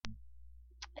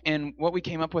And what we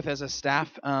came up with as a staff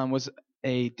was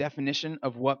a definition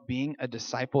of what being a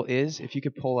disciple is. If you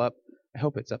could pull up, I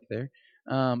hope it's up there.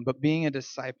 But being a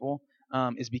disciple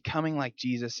is becoming like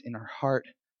Jesus in our heart,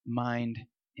 mind,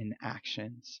 and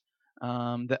actions.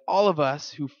 That all of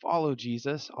us who follow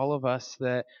Jesus, all of us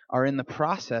that are in the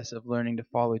process of learning to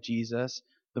follow Jesus,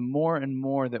 the more and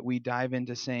more that we dive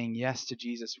into saying yes to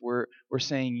Jesus, we're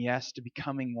saying yes to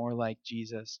becoming more like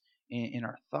Jesus in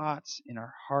our thoughts, in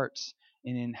our hearts,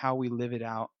 and in how we live it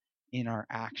out in our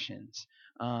actions.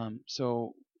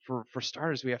 So for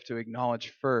starters, we have to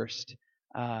acknowledge first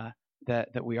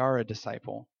that we are a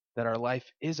disciple, that our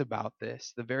life is about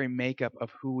this. The very makeup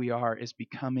of who we are is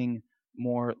becoming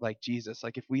more like Jesus.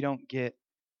 Like if we don't get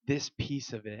this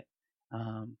piece of it,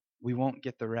 we won't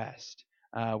get the rest.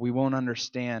 We won't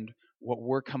understand what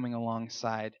we're coming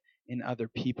alongside in other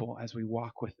people as we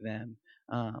walk with them,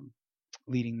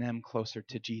 leading them closer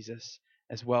to Jesus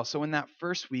as well. So, in that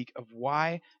first week of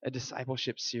why a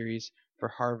discipleship series for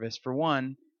Harvest, for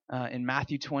one, in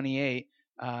Matthew 28,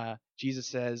 Jesus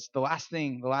says the last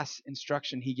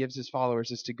instruction he gives his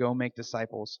followers is to go make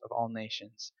disciples of all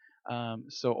nations.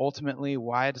 So ultimately,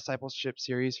 why a discipleship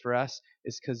series for us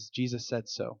is because Jesus said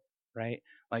so, right?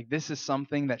 Like this is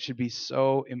something that should be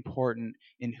so important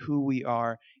in who we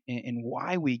are and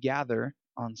why we gather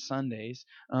on Sundays,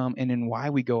 and in why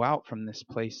we go out from this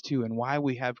place too, and why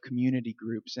we have community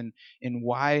groups, and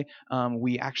why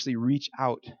we actually reach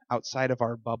out outside of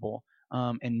our bubble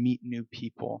and meet new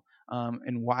people.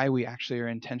 And why we actually are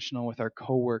intentional with our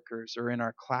coworkers or in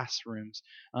our classrooms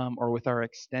or with our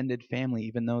extended family,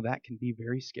 even though that can be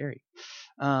very scary.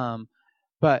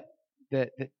 But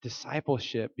that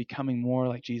discipleship, becoming more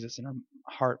like Jesus in our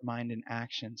heart, mind, and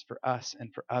actions for us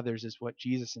and for others, is what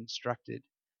Jesus instructed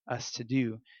us to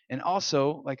do. And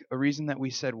also, like a reason that we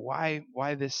said why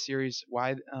this series,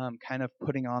 why kind of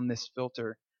putting on this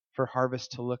filter for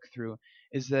Harvest to look through,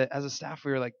 is that as a staff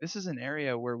we were like, this is an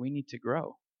area where we need to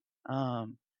grow.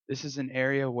 This is an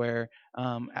area where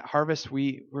at Harvest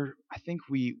I think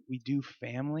we do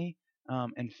family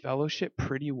and fellowship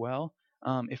pretty well.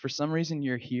 If for some reason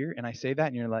you're here and I say that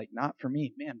and you're like, not for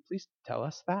me, man, please tell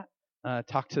us that.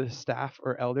 Talk to the staff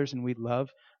or elders, and we'd love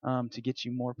to get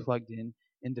you more plugged in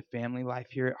into family life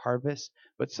here at Harvest.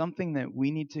 But something that we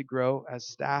need to grow as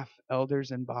staff, elders,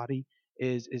 and body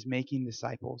is making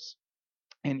disciples,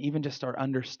 and even just our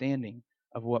understanding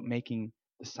of what making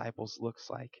disciples looks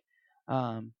like.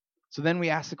 Um, so then we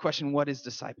ask the question, what is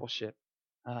discipleship?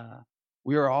 Uh,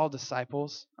 we are all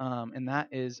disciples, and that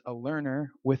is a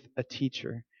learner with a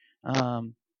teacher.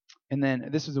 Um, and then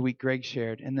this was a week Greg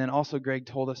shared. And then also Greg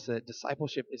told us that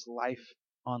discipleship is life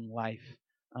on life.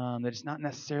 That it's not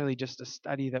necessarily just a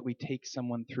study that we take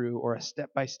someone through or a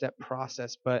step-by-step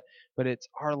process, but it's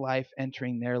our life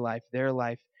entering their life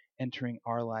entering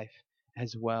our life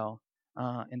as well.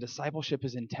 And discipleship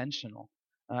is intentional.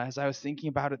 As I was thinking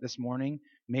about it this morning,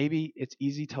 maybe it's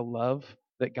easy to love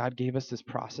that God gave us this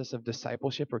process of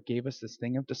discipleship or gave us this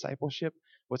thing of discipleship.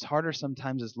 What's harder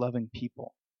sometimes is loving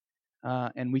people.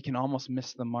 And we can almost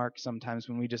miss the mark sometimes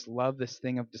when we just love this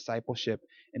thing of discipleship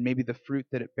and maybe the fruit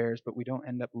that it bears, but we don't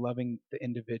end up loving the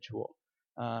individual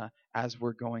as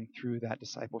we're going through that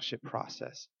discipleship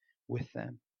process with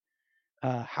them.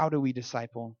 How do we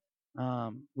disciple?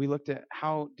 We looked at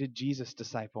how did Jesus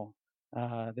disciple.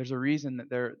 There's a reason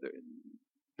that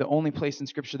the only place in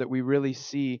Scripture that we really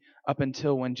see up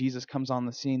until when Jesus comes on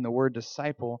the scene, the word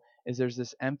disciple, is there's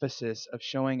this emphasis of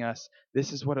showing us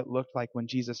this is what it looked like when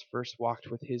Jesus first walked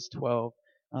with his 12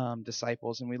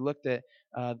 disciples. And we looked at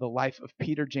the life of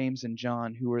Peter, James, and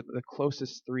John, who were the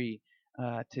closest three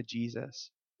to Jesus.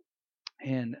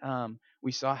 And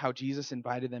we saw how Jesus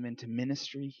invited them into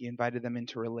ministry, he invited them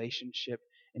into relationship,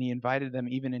 and he invited them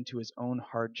even into his own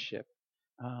hardship.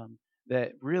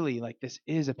 That really, like, this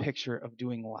is a picture of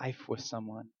doing life with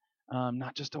someone,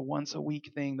 not just a once a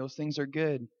week thing. Those things are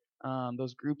good.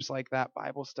 Those groups like that,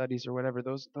 Bible studies or whatever,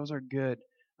 those are good.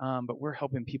 But we're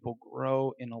helping people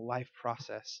grow in a life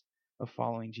process of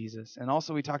following Jesus. And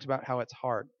also, we talked about how it's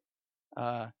hard.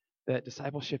 That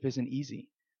discipleship isn't easy.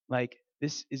 Like,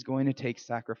 this is going to take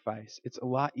sacrifice. It's a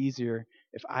lot easier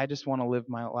if I just want to live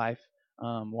my life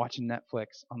watching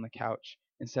Netflix on the couch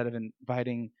instead of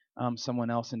inviting someone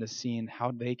else into seeing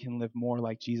how they can live more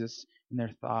like Jesus in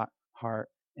their thought, heart,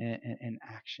 and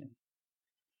action.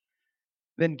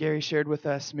 Then Gary shared with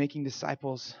us making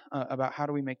disciples, about how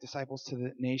do we make disciples to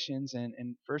the nations.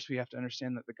 And first we have to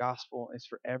understand that the gospel is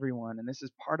for everyone. And this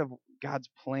is part of God's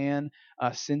plan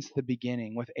since the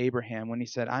beginning with Abraham when he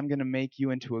said, I'm going to make you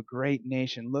into a great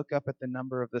nation. Look up at the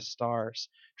number of the stars.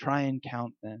 Try and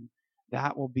count them.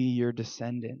 That will be your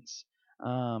descendants.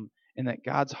 And and that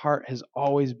God's heart has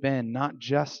always been not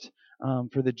just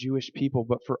for the Jewish people,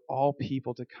 but for all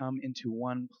people to come into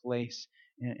one place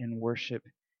and worship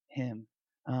Him.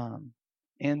 Um,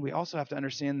 and we also have to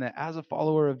understand that as a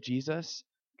follower of Jesus,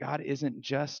 God isn't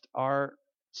just our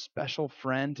special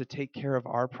friend to take care of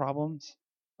our problems,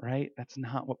 right? That's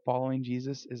not what following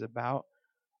Jesus is about,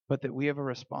 but that we have a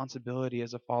responsibility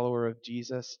as a follower of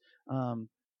Jesus um,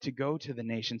 to go to the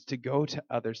nations, to go to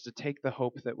others, to take the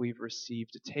hope that we've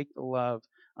received, to take the love,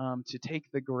 to take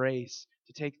the grace,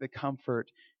 to take the comfort,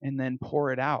 and then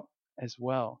pour it out as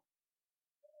well.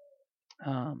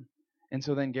 Um, and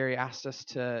so then Gary asked us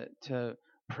to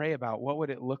pray about what would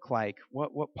it look like,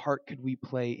 what part could we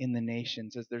play in the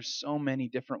nations, as there's so many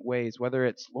different ways. Whether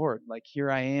it's Lord, like here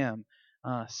I am,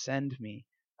 send me.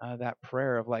 That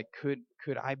prayer of like,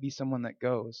 could I be someone that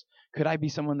goes? Could I be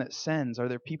someone that sends? Are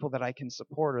there people that I can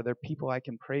support? Are there people I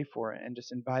can pray for? And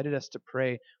just invited us to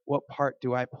pray. What part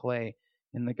do I play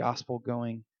in the gospel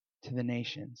going to the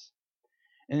nations?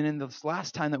 And in this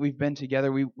last time that we've been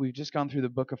together, we've just gone through the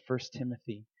book of First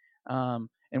Timothy.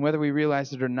 And whether we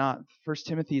realize it or not, First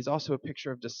Timothy is also a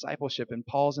picture of discipleship. And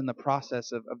Paul's in the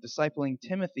process of discipling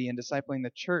Timothy and discipling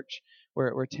the church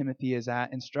where Timothy is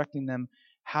at, instructing them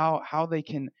how they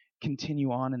can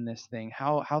continue on in this thing,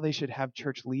 how they should have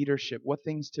church leadership, what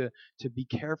things to be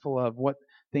careful of, what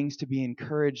things to be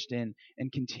encouraged in,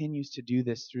 and continues to do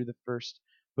this through the first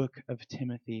book of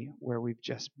Timothy where we've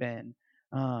just been.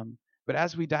 But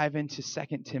as we dive into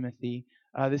Second Timothy,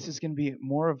 this is going to be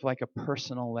more of like a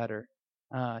personal letter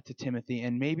to Timothy,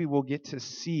 and maybe we'll get to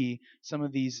see some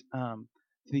of these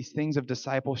things of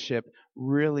discipleship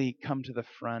really come to the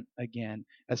front again,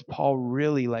 as Paul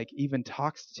really like even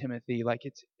talks to Timothy like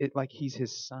like he's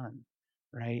his son,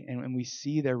 right? And we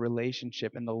see their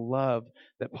relationship and the love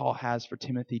that Paul has for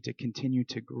Timothy to continue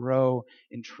to grow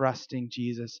in trusting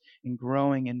Jesus, and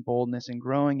growing in boldness, and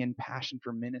growing in passion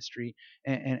for ministry.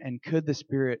 And could the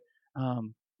Spirit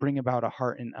bring about a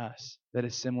heart in us that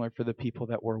is similar for the people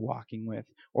that we're walking with,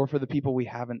 or for the people we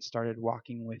haven't started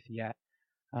walking with yet?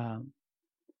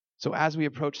 So as we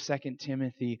approach Second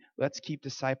Timothy, let's keep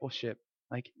discipleship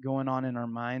like going on in our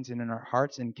minds and in our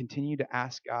hearts, and continue to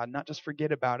ask God, not just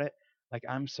forget about it like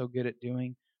I'm so good at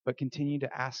doing, but continue to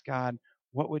ask God,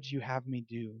 what would you have me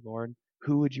do, Lord?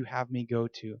 Who would you have me go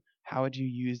to? How would you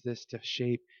use this to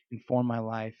shape and form my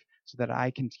life so that I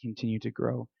can continue to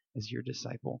grow as your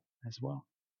disciple as well?